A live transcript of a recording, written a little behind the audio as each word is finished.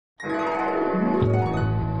Hi,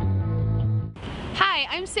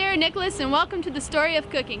 I'm Sarah Nicholas and welcome to the Story of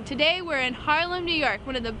Cooking. Today we're in Harlem, New York,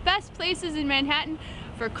 one of the best places in Manhattan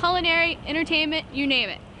for culinary, entertainment, you name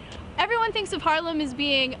it. Everyone thinks of Harlem as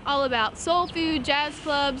being all about soul food, jazz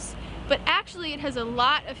clubs, but actually it has a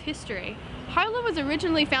lot of history. Harlem was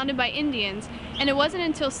originally founded by Indians, and it wasn't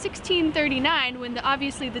until 1639 when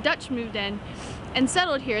obviously the Dutch moved in and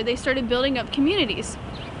settled here, they started building up communities.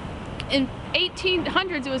 In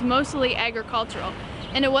 1800s it was mostly agricultural.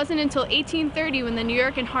 And it wasn't until 1830 when the New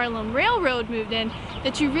York and Harlem Railroad moved in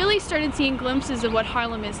that you really started seeing glimpses of what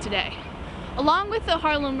Harlem is today. Along with the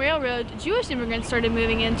Harlem Railroad, Jewish immigrants started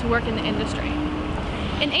moving in to work in the industry.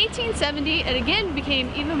 In 1870, it again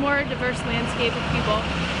became even more diverse landscape of people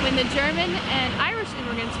when the German and Irish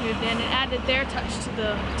immigrants moved in and added their touch to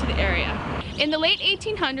the area. In the late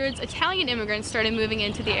 1800s, Italian immigrants started moving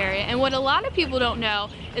into the area, and what a lot of people don't know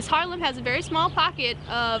is Harlem has a very small pocket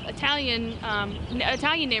of Italian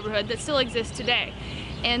neighborhood that still exists today.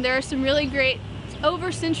 And there are some really great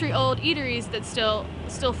over-century-old eateries that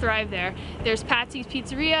still thrive there. There's Patsy's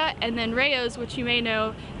Pizzeria and then Rayo's, which you may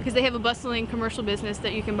know because they have a bustling commercial business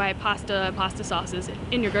that you can buy pasta sauces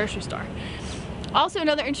in your grocery store. Also,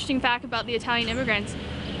 another interesting fact about the Italian immigrants,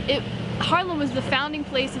 Harlem was the founding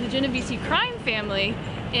place of the Genovese crime family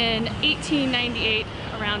in 1898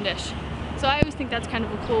 around-ish. So I always think that's kind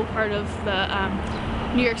of a cool part of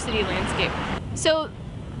the New York City landscape. So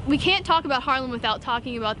we can't talk about Harlem without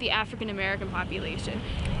talking about the African American population.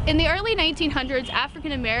 In the early 1900s,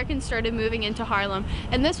 African Americans started moving into Harlem,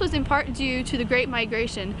 and this was in part due to the Great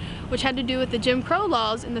Migration, which had to do with the Jim Crow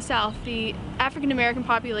laws in the South. The African American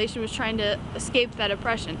population was trying to escape that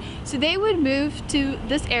oppression. So they would move to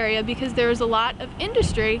this area because there was a lot of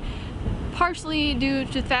industry, partially due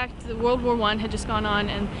to the fact that World War I had just gone on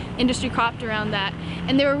and industry cropped around that.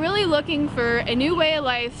 And they were really looking for a new way of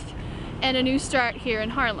life and a new start here in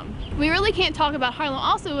Harlem. We really can't talk about Harlem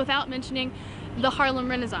also without mentioning the Harlem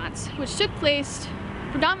Renaissance, which took place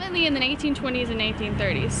predominantly in the 1920s and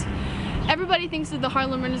 1930s. Everybody thinks of the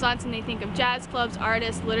Harlem Renaissance and they think of jazz clubs,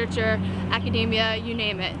 artists, literature, academia, you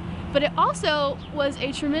name it. But it also was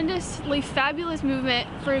a tremendously fabulous movement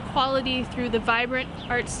for equality through the vibrant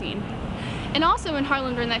art scene. And also in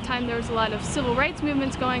Harlem during that time there was a lot of civil rights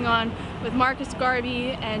movements going on with Marcus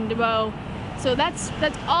Garvey and Du Bois. So that's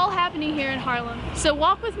all happening here in Harlem. So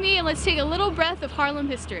walk with me and let's take a little breath of Harlem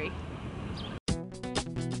history.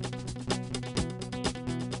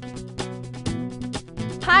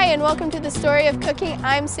 Hi, and welcome to the Story of Cooking.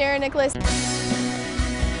 I'm Sarah Nicholas.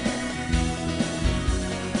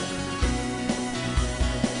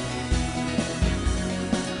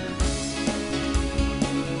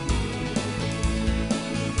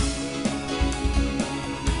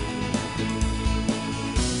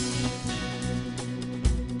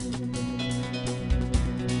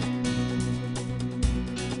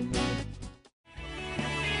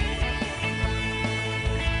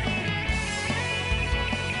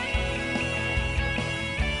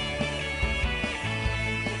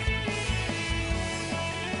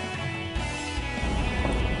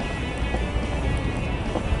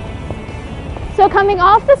 So coming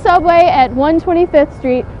off the subway at 125th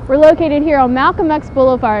Street, we're located here on Malcolm X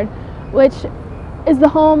Boulevard, which is the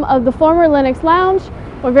home of the former Lenox Lounge.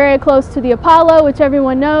 We're very close to the Apollo, which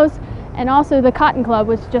everyone knows, and also the Cotton Club,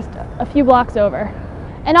 which is just a few blocks over.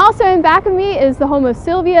 And also in back of me is the home of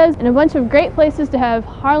Sylvia's and a bunch of great places to have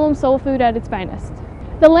Harlem soul food at its finest.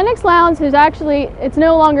 The Lenox Lounge is it's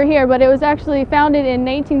no longer here, but it was actually founded in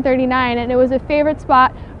 1939, and it was a favorite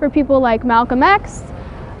spot for people like Malcolm X,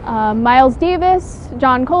 Miles Davis,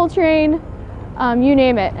 John Coltrane, you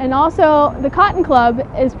name it. And also the Cotton Club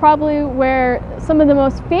is probably where some of the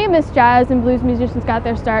most famous jazz and blues musicians got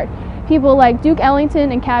their start. People like Duke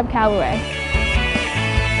Ellington and Cab Calloway.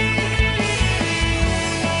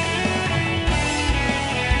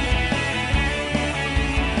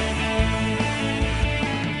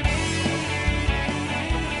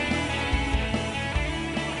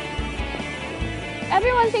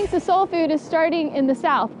 Everyone thinks the soul food is starting in the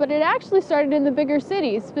South, but it actually started in the bigger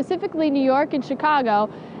cities, specifically New York and Chicago,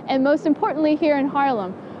 and most importantly here in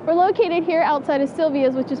Harlem. We're located here outside of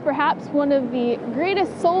Sylvia's, which is perhaps one of the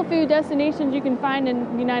greatest soul food destinations you can find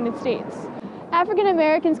in the United States. African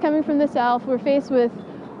Americans coming from the South were faced with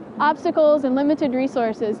obstacles and limited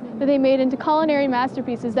resources that they made into culinary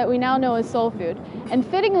masterpieces that we now know as soul food. And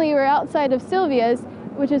fittingly, we're outside of Sylvia's,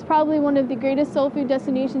 which is probably one of the greatest soul food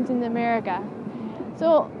destinations in America.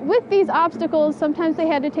 So with these obstacles, sometimes they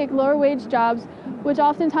had to take lower wage jobs, which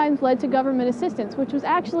oftentimes led to government assistance, which was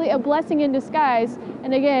actually a blessing in disguise.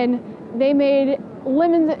 And again, they made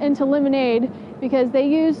lemons into lemonade because they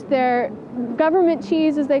used their government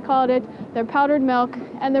cheese, as they called it, their powdered milk,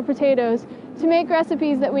 and their potatoes to make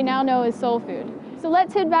recipes that we now know as soul food. So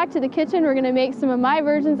let's head back to the kitchen. We're going to make some of my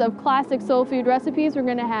versions of classic soul food recipes. We're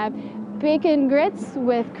going to have bacon grits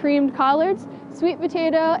with creamed collards, sweet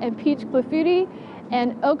potato and peach clafouti,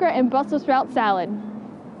 and okra and Brussels sprout salad.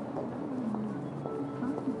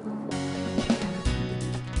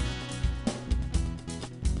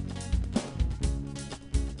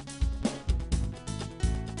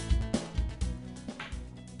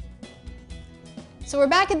 So we're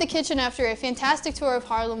back at the kitchen after a fantastic tour of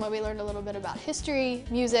Harlem where we learned a little bit about history,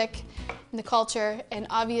 music, and the culture, and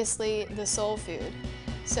obviously the soul food.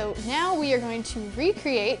 So now we are going to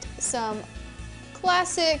recreate some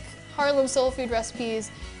classic Harlem soul food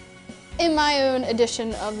recipes in my own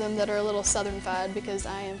edition of them that are a little southern-fied because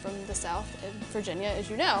I am from the South in Virginia, as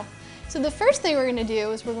you know. So the first thing we're going to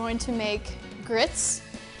do is we're going to make grits,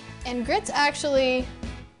 and grits actually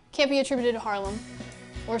can't be attributed to Harlem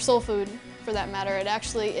or soul food for that matter. It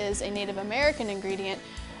actually is a Native American ingredient.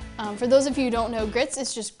 For those of you who don't know, grits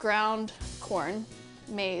is just ground corn,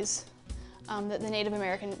 maize, that the Native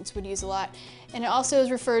Americans would use a lot. And it also is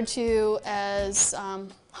referred to as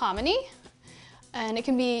hominy, and it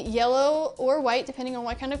can be yellow or white depending on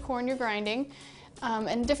what kind of corn you're grinding,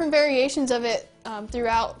 and different variations of it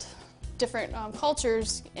throughout different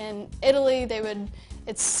cultures. In Italy,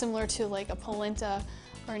 it's similar to like a polenta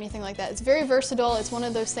or anything like that. It's very versatile. It's one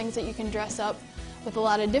of those things that you can dress up with a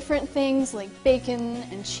lot of different things like bacon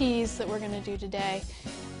and cheese that we're going to do today,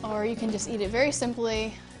 or you can just eat it very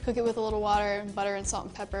simply, cook it with a little water and butter and salt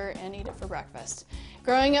and pepper and eat it for breakfast.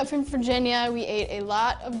 Growing up in Virginia, we ate a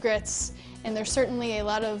lot of grits, and there's certainly a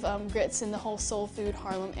lot of grits in the whole soul food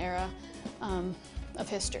Harlem era of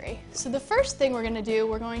history. So the first thing we're going to do,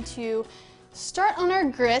 we're going to start on our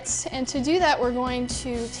grits, and to do that we're going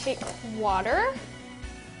to take water.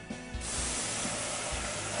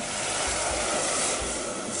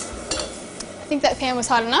 I think that pan was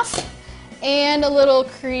hot enough, and a little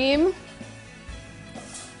cream,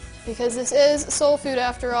 because this is soul food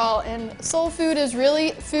after all, and soul food is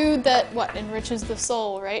really food that enriches the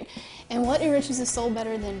soul, right? And what enriches the soul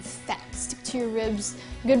better than fat? Stick to your ribs,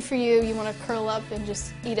 good for you. You want to curl up and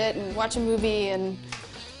just eat it and watch a movie and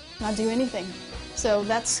not do anything. So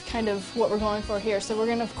that's kind of what we're going for here. So we're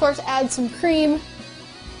going to, of course, add some cream.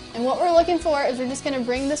 And what we're looking for is we're just going to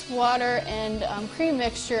bring this water and cream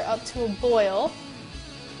mixture up to a boil.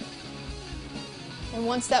 And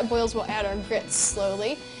once that boils, we'll add our grits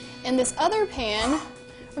slowly. In this other pan,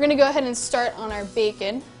 we're going to go ahead and start on our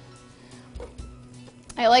bacon.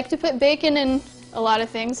 I like to put bacon in a lot of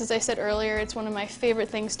things. As I said earlier, it's one of my favorite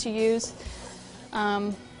things to use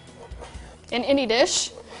in any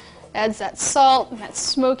dish. Adds that salt and that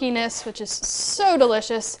smokiness, which is so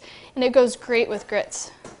delicious, and it goes great with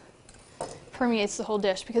grits. Permeates the whole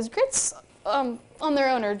dish, because grits on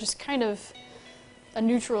their own are just kind of a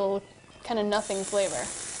neutral, kind of nothing flavor.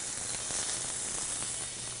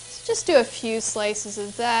 So just do a few slices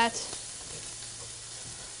of that.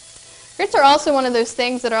 Grits are also one of those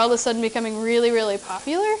things that are all of a sudden becoming really, really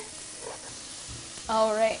popular.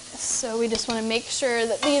 All right, so we just want to make sure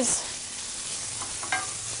that these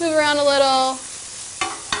move around a little.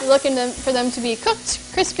 You're looking for them to be cooked,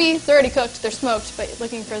 crispy. They're already cooked, they're smoked, but you're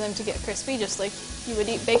looking for them to get crispy, just like you would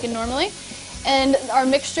eat bacon normally. And our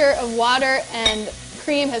mixture of water and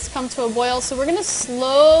cream has come to a boil, so we're going to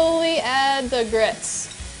slowly add the grits.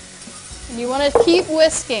 And you want to keep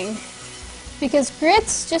whisking, because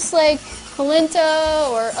grits, just like polenta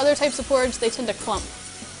or other types of porridge, they tend to clump.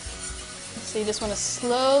 So you just want to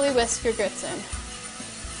slowly whisk your grits in.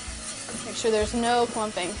 Make sure there's no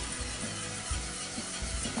clumping.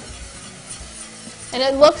 And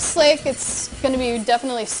it looks like it's going to be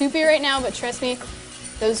definitely soupy right now, but trust me,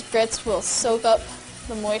 those grits will soak up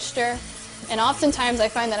the moisture. And oftentimes I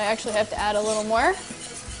find that I actually have to add a little more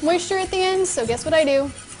moisture at the end, so guess what I do?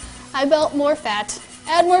 I melt more fat,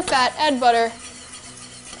 add butter,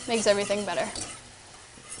 makes everything better.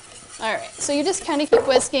 All right, so you just kind of keep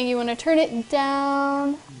whisking. You want to turn it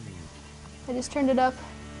down. I just turned it up.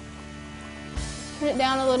 Turn it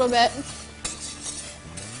down a little bit.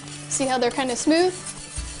 See how they're kind of smooth?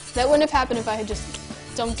 That wouldn't have happened if I had just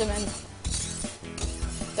dumped them in.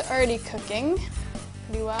 They're already cooking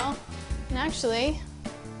pretty well. And actually,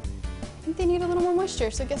 I think they need a little more moisture,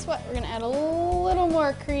 so guess what? We're gonna add a little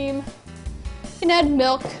more cream. You can add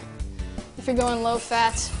milk if you're going low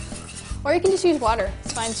fat, or you can just use water,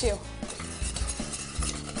 it's fine too.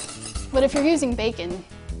 But if you're using bacon,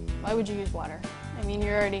 why would you use water? I mean,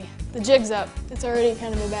 the jig's up. It's already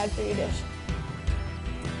kind of a bad for you dish.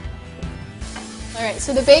 All right,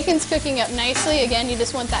 so the bacon's cooking up nicely. Again, you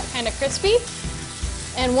just want that kind of crispy.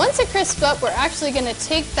 And once it crisps up, we're actually going to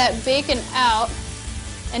take that bacon out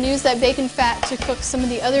and use that bacon fat to cook some of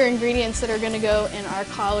the other ingredients that are going to go in our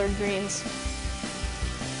collard greens.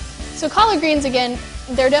 So collard greens, again,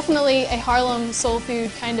 they're definitely a Harlem soul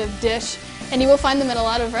food kind of dish, and you will find them at a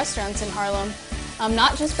lot of restaurants in Harlem.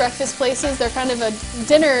 Not just breakfast places, they're kind of a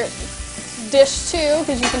dinner dish too,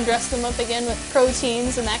 because you can dress them up again with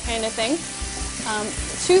proteins and that kind of thing.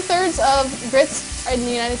 2/3 of grits in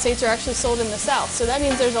the United States are actually sold in the South, so that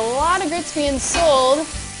means there's a lot of grits being sold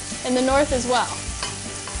in the North as well.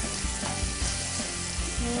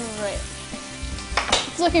 All right,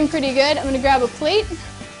 it's looking pretty good. I'm going to grab a plate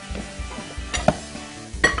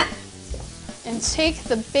and take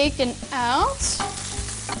the bacon out.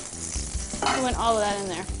 I want all of that in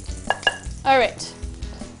there. All right,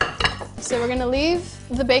 so we're going to leave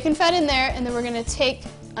the bacon fat in there, and then we're going to take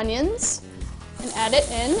onions and add it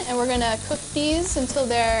in, and we're going to cook these until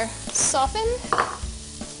they're softened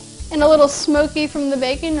and a little smoky from the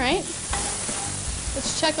bacon, right?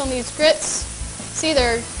 Let's check on these grits. See,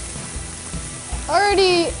 they're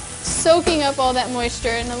already soaking up all that moisture,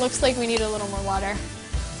 and it looks like we need a little more water.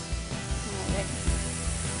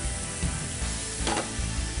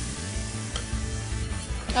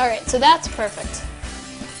 All right, so that's perfect.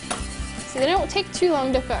 See, they don't take too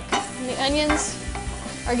long to cook. And the onions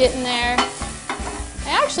are getting there.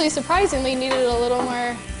 I actually surprisingly needed a little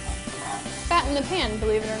more fat in the pan,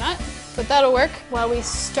 believe it or not, but that'll work. While we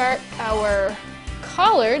start our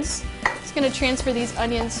collards, I'm just gonna transfer these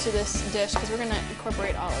onions to this dish because we're gonna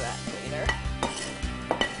incorporate all of that later.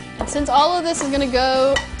 And since all of this is gonna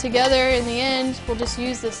go together in the end, we'll just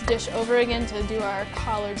use this dish over again to do our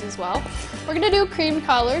collards as well. We're gonna do creamed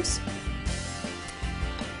collards.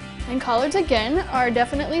 And collards, again, are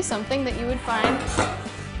definitely something that you would find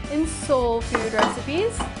in soul food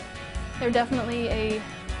recipes. They're definitely a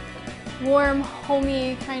warm,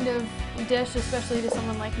 homey kind of dish, especially to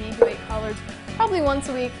someone like me who ate collards probably once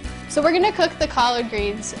a week. So we're gonna cook the collard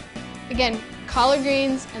greens. Again, collard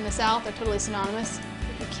greens in the South are totally synonymous.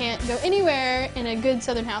 You can't go anywhere in a good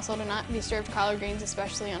Southern household and not be served collard greens,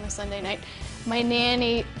 especially on a Sunday night. My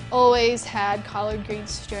nanny always had collard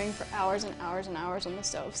greens stewing for hours and hours and hours on the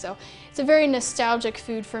stove. So it's a very nostalgic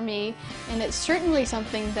food for me, and it's certainly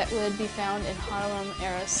something that would be found in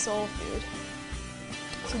Harlem-era soul food.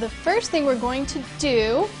 So the first thing we're going to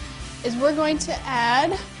do is we're going to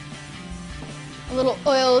add a little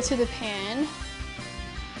oil to the pan.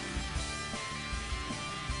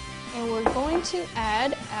 And we're going to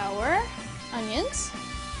add our onions.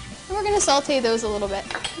 And we're going to saute those a little bit,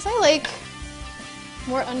 because I like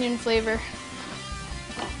more onion flavor.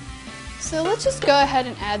 So let's just go ahead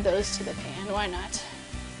and add those to the pan. Why not?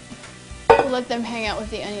 We'll let them hang out with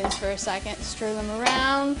the onions for a second. Stir them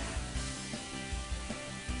around.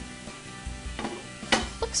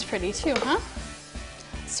 Looks pretty too, huh?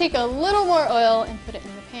 Let's take a little more oil and put it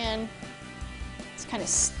in the pan. It's kind of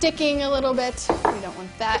sticking a little bit. We don't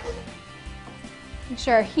want that. Make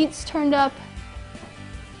sure our heat's turned up.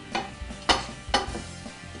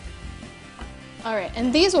 All right,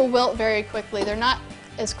 and these will wilt very quickly. They're not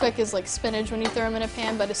as quick as like spinach when you throw them in a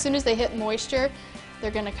pan, but as soon as they hit moisture, they're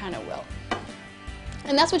gonna kind of wilt.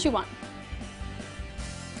 And that's what you want.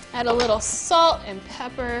 Add a little salt and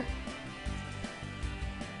pepper.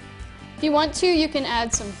 If you want to, you can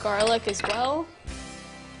add some garlic as well.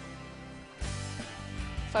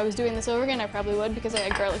 If I was doing this over again, I probably would, because I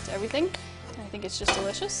add garlic to everything, and I think it's just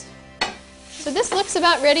delicious. So this looks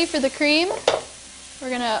about ready for the cream. We're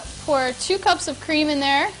gonna pour 2 cups of cream in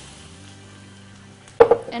there.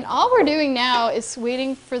 And all we're doing now is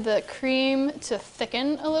waiting for the cream to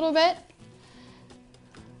thicken a little bit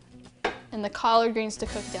and the collard greens to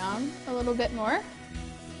cook down a little bit more.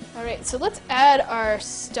 All right, so let's add our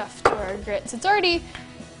stuff to our grits. It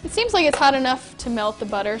seems like it's hot enough to melt the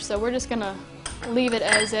butter, so we're just gonna leave it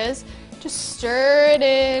as is. Just stir it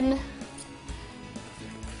in,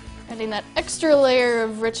 adding that extra layer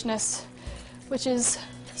of richness, which is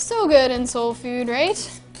so good in soul food, right?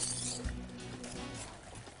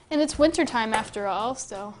 And it's wintertime after all,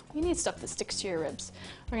 so you need stuff that sticks to your ribs.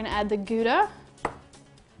 We're gonna add the Gouda,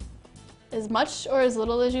 as much or as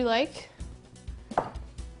little as you like.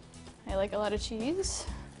 I like a lot of cheese.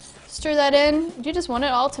 Stir that in. You just want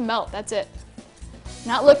it all to melt, that's it.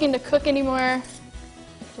 Not looking to cook anymore,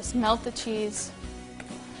 just melt the cheese.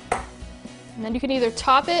 And then you can either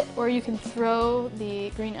top it or you can throw the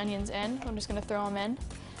green onions in. I'm just gonna throw them in.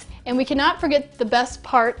 And we cannot forget the best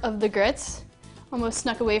part of the grits. Almost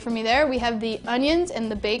snuck away from me there. We have the onions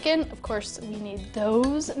and the bacon. Of course, we need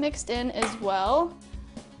those mixed in as well.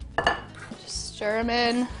 Just Stir them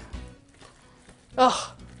in.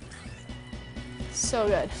 Oh, so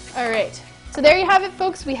good. All right, so there you have it,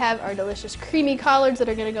 folks. We have our delicious creamy collards that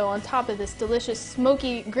are gonna go on top of this delicious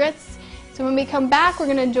smoky grits. So when we come back, we're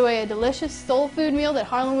gonna enjoy a delicious soul food meal that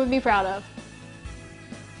Harlan would be proud of.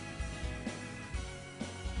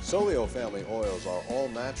 Solio family oils are all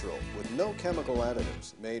natural with no chemical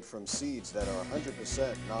additives, made from seeds that are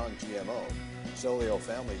 100% non-GMO. Solio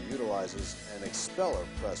family utilizes an expeller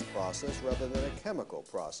press process rather than a chemical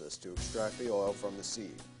process to extract the oil from the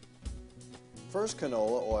seed. First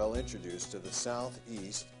canola oil introduced to the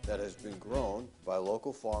Southeast that has been grown by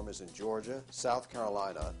local farmers in Georgia, South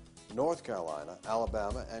Carolina, North Carolina,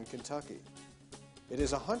 Alabama, and Kentucky. It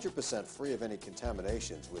is 100% free of any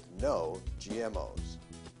contaminations with no GMOs.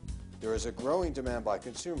 There is a growing demand by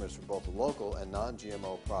consumers for both local and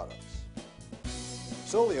non-GMO products.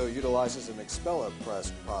 Solio utilizes an expeller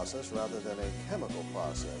press process rather than a chemical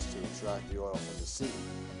process to extract the oil from the seed.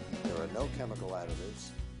 There are no chemical additives,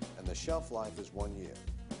 and the shelf life is 1 year.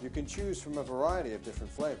 You can choose from a variety of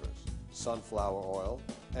different flavors: sunflower oil,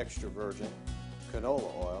 extra virgin,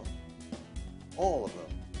 canola oil. All of them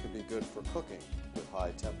can be good for cooking with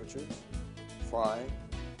high temperatures, frying,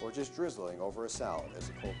 or just drizzling over a salad as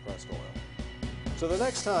a cold-pressed oil. So the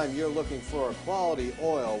next time you're looking for a quality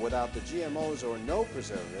oil without the GMOs or no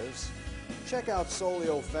preservatives, check out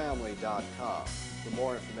SolioFamily.com for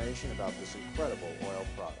more information about this incredible oil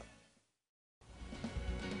product.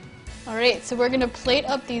 All right, so we're gonna plate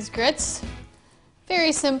up these grits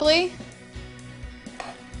very simply.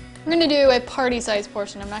 We're gonna do a party-sized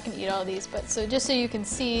portion. I'm not gonna eat all of these, but just so you can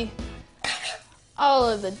see all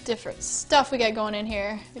of the different stuff we got going in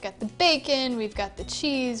here. We got the bacon, we've got the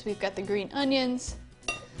cheese, we've got the green onions.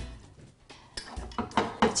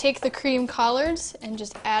 Take the cream collards and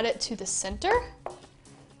just add it to the center.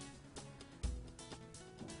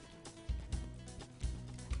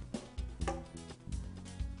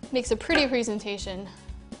 Makes a pretty presentation.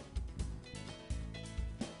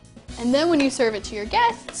 And then when you serve it to your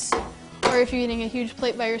guests, or if you're eating a huge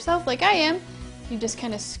plate by yourself like I am, you just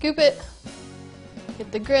kind of scoop it.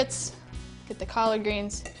 Get the grits, get the collard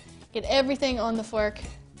greens, get everything on the fork,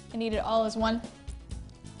 and eat it all as one.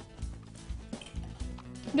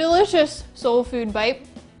 Delicious soul food bite.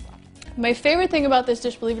 My favorite thing about this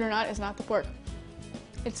dish, believe it or not, is not the pork.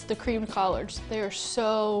 It's the creamed collards. They are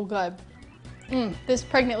so good. This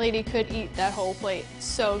pregnant lady could eat that whole plate.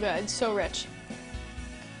 So good, so rich.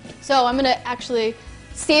 So I'm gonna actually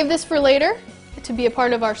save this for later to be a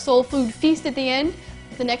part of our soul food feast at the end.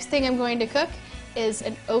 The next thing I'm going to cook is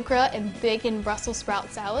an okra and bacon Brussels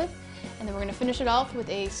sprout salad, and then we're going to finish it off with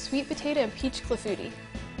a sweet potato and peach clafouti.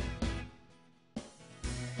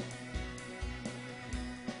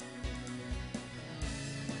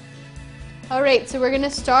 Alright, so we're going to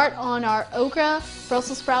start on our okra,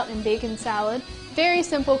 Brussels sprout, and bacon salad. Very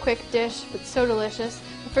simple, quick dish, but so delicious.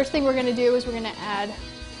 The first thing we're going to do is we're going to add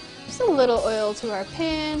just a little oil to our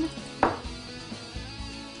pan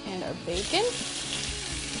and our bacon.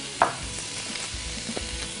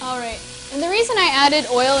 Alright, and the reason I added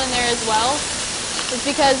oil in there as well is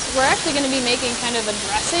because we're actually going to be making kind of a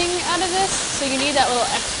dressing out of this, so you need that little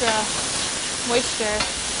extra moisture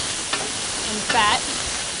and fat.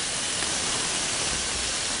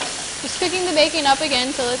 Just cooking the bacon up again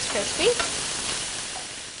until it's crispy.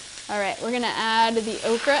 Alright, we're going to add the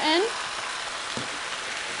okra in.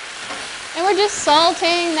 And we're just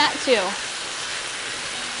sauteing that too.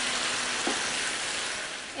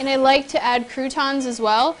 And I like to add croutons as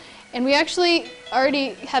well. And we actually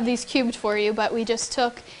already have these cubed for you, but we just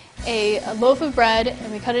took a loaf of bread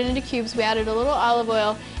and we cut it into cubes. We added a little olive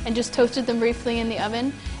oil and just toasted them briefly in the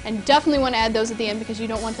oven. And definitely want to add those at the end because you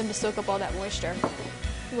don't want them to soak up all that moisture.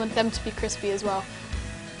 You want them to be crispy as well.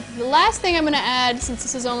 The last thing I'm going to add, since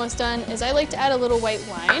this is almost done, is I like to add a little white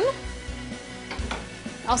wine.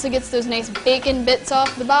 Also gets those nice bacon bits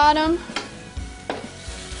off the bottom.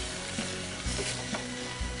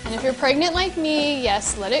 And if you're pregnant like me,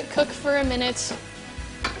 yes, let it cook for a minute.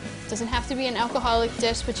 It doesn't have to be an alcoholic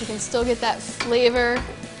dish, but you can still get that flavor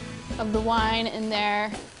of the wine in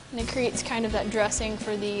there. And it creates kind of that dressing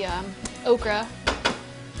for the okra.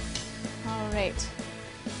 All right.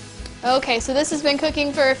 Okay, so this has been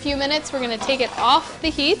cooking for a few minutes. We're going to take it off the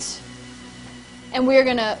heat. And we're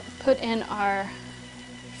going to put in our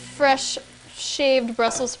fresh shaved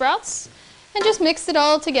Brussels sprouts and just mix it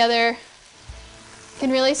all together. You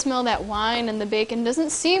can really smell that wine and the bacon. Doesn't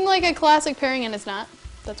seem like a classic pairing, and it's not.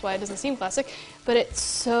 That's why it doesn't seem classic, but it's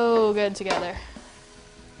so good together.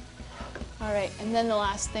 All right, and then the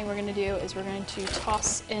last thing we're going to do is we're going to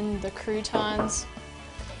toss in the croutons.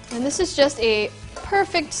 And this is just a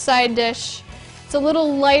perfect side dish. It's a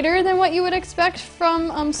little lighter than what you would expect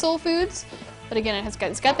from Soul Foods, but again,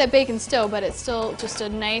 it's got that bacon still, but it's still just a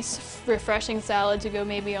nice, refreshing salad to go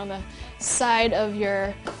maybe on the side of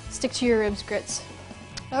your stick to your ribs grits.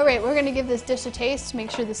 All right, we're gonna give this dish a taste to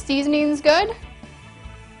make sure the seasoning's good.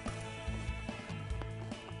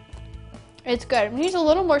 It's good. It needs a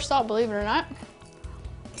little more salt, believe it or not.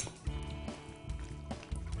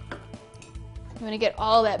 I'm gonna get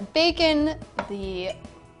all that bacon, the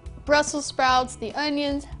Brussels sprouts, the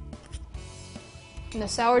onions, and the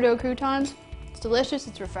sourdough croutons. It's delicious,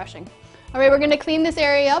 it's refreshing. All right, we're gonna clean this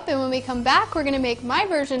area up, and when we come back, we're gonna make my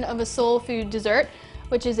version of a soul food dessert,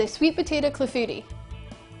 which is a sweet potato clafouti.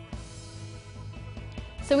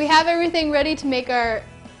 So we have everything ready to make our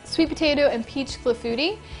sweet potato and peach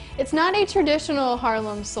clafouti. It's not a traditional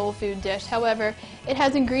Harlem soul food dish, however, it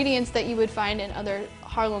has ingredients that you would find in other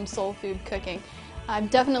Harlem soul food cooking.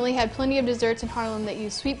 I've definitely had plenty of desserts in Harlem that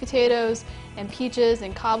use sweet potatoes and peaches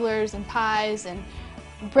and cobblers and pies and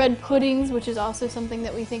bread puddings, which is also something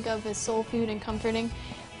that we think of as soul food and comforting.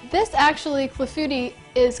 This actually, clafouti,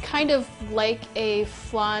 is kind of like a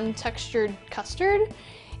flan textured custard,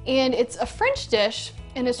 and it's a French dish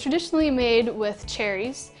and it's traditionally made with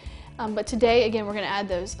cherries. But today, again, we're going to add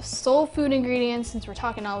those soul food ingredients. Since we're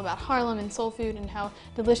talking all about Harlem and soul food and how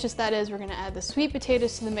delicious that is, we're going to add the sweet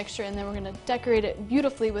potatoes to the mixture, and then we're going to decorate it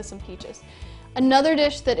beautifully with some peaches. Another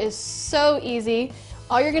dish that is so easy,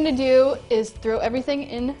 all you're going to do is throw everything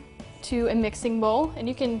into a mixing bowl, and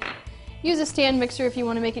you can use a stand mixer if you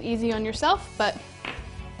want to make it easy on yourself, but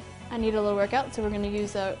I need a little workout, so we're going to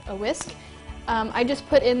use a whisk. I just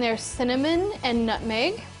put in there cinnamon and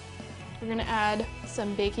nutmeg. We're going to add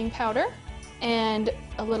some baking powder and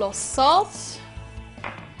a little salt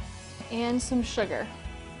and some sugar.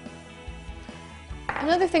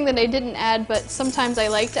 Another thing that I didn't add, but sometimes I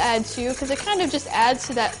like to add too, because it kind of just adds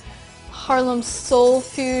to that Harlem soul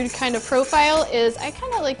food kind of profile, is I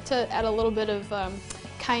kind of like to add a little bit of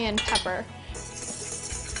cayenne pepper.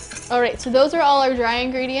 Alright, so those are all our dry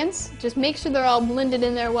ingredients. Just make sure they're all blended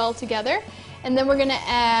in there well together. And then we're going to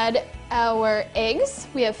add our eggs.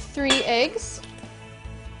 We have 3 eggs.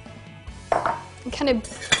 And kind of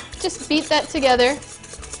just beat that together.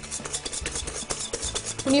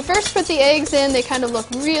 When you first put the eggs in, they kind of look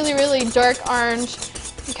really, really dark orange.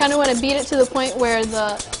 You kind of want to beat it to the point where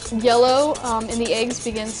the yellow in the eggs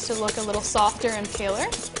begins to look a little softer and paler.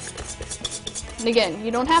 And again,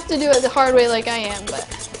 you don't have to do it the hard way like I am, but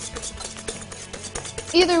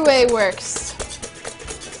either way works.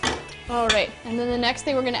 Alright, and then the next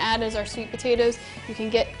thing we're going to add is our sweet potatoes. You can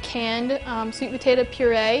get canned sweet potato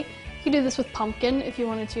puree. You can do this with pumpkin if you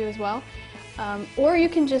wanted to as well. Or you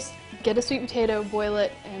can just get a sweet potato, boil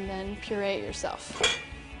it, and then puree it yourself.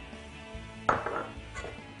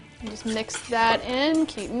 And just mix that in,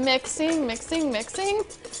 keep mixing, mixing, mixing.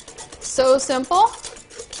 So simple.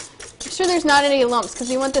 Make sure there's not any lumps, because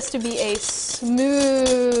we want this to be a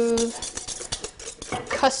smooth,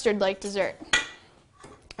 custard-like dessert.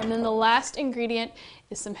 And then the last ingredient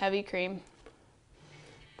is some heavy cream.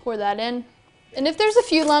 Pour that in. And if there's a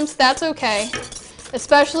few lumps, that's okay,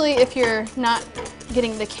 especially if you're not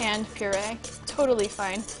getting the canned puree. Totally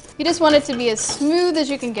fine. You just want it to be as smooth as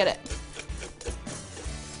you can get it.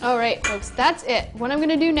 Alright folks, that's it. What I'm going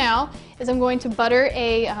to do now is I'm going to butter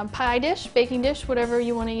a pie dish, baking dish, whatever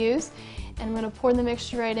you want to use. And I'm going to pour the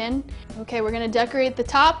mixture right in. Okay, we're going to decorate the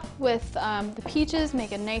top with the peaches,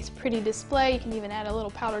 make a nice pretty display. You can even add a little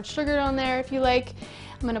powdered sugar on there if you like.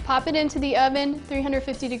 I'm going to pop it into the oven,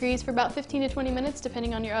 350 degrees for about 15 to 20 minutes,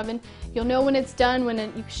 depending on your oven. You'll know when it's done when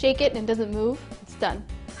you shake it and it doesn't move. It's done.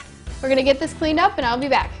 We're going to get this cleaned up and I'll be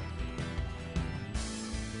back.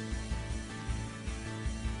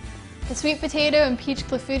 The sweet potato and peach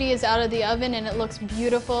clafouti is out of the oven and it looks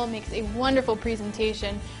beautiful. It makes a wonderful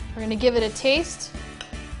presentation. We're going to give it a taste.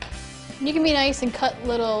 You can be nice and cut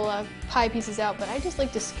little pie pieces out, but I just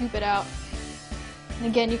like to scoop it out. And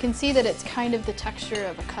again, you can see that it's kind of the texture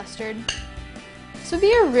of a custard. This would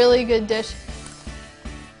be a really good dish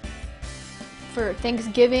for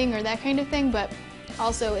Thanksgiving or that kind of thing, but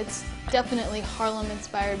also it's definitely Harlem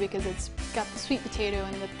inspired because it's got the sweet potato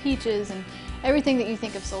and the peaches and everything that you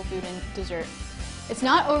think of soul food and dessert. It's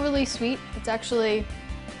not overly sweet. It's actually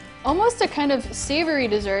almost a kind of savory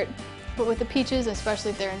dessert, but with the peaches,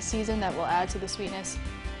 especially if they're in season, that will add to the sweetness.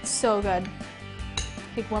 It's so good.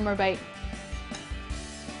 Take one more bite.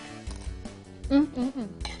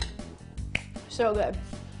 So good.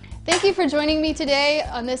 Thank you for joining me today.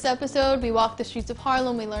 On this episode, we walked the streets of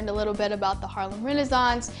Harlem. We learned a little bit about the Harlem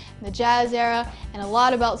Renaissance, and the Jazz era, and a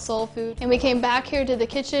lot about soul food. And we came back here to the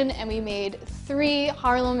kitchen and we made 3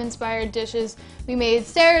 Harlem-inspired dishes. We made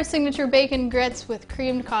Sarah's signature bacon grits with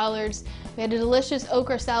creamed collards. We had a delicious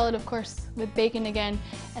okra salad, of course, with bacon again.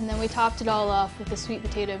 And then we topped it all off with the sweet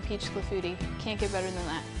potato and peach clafouti. Can't get better than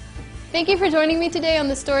that. Thank you for joining me today on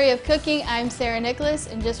The Story of Cooking. I'm Sarah Nicholas,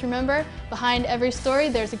 and just remember, behind every story,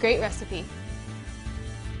 there's a great recipe.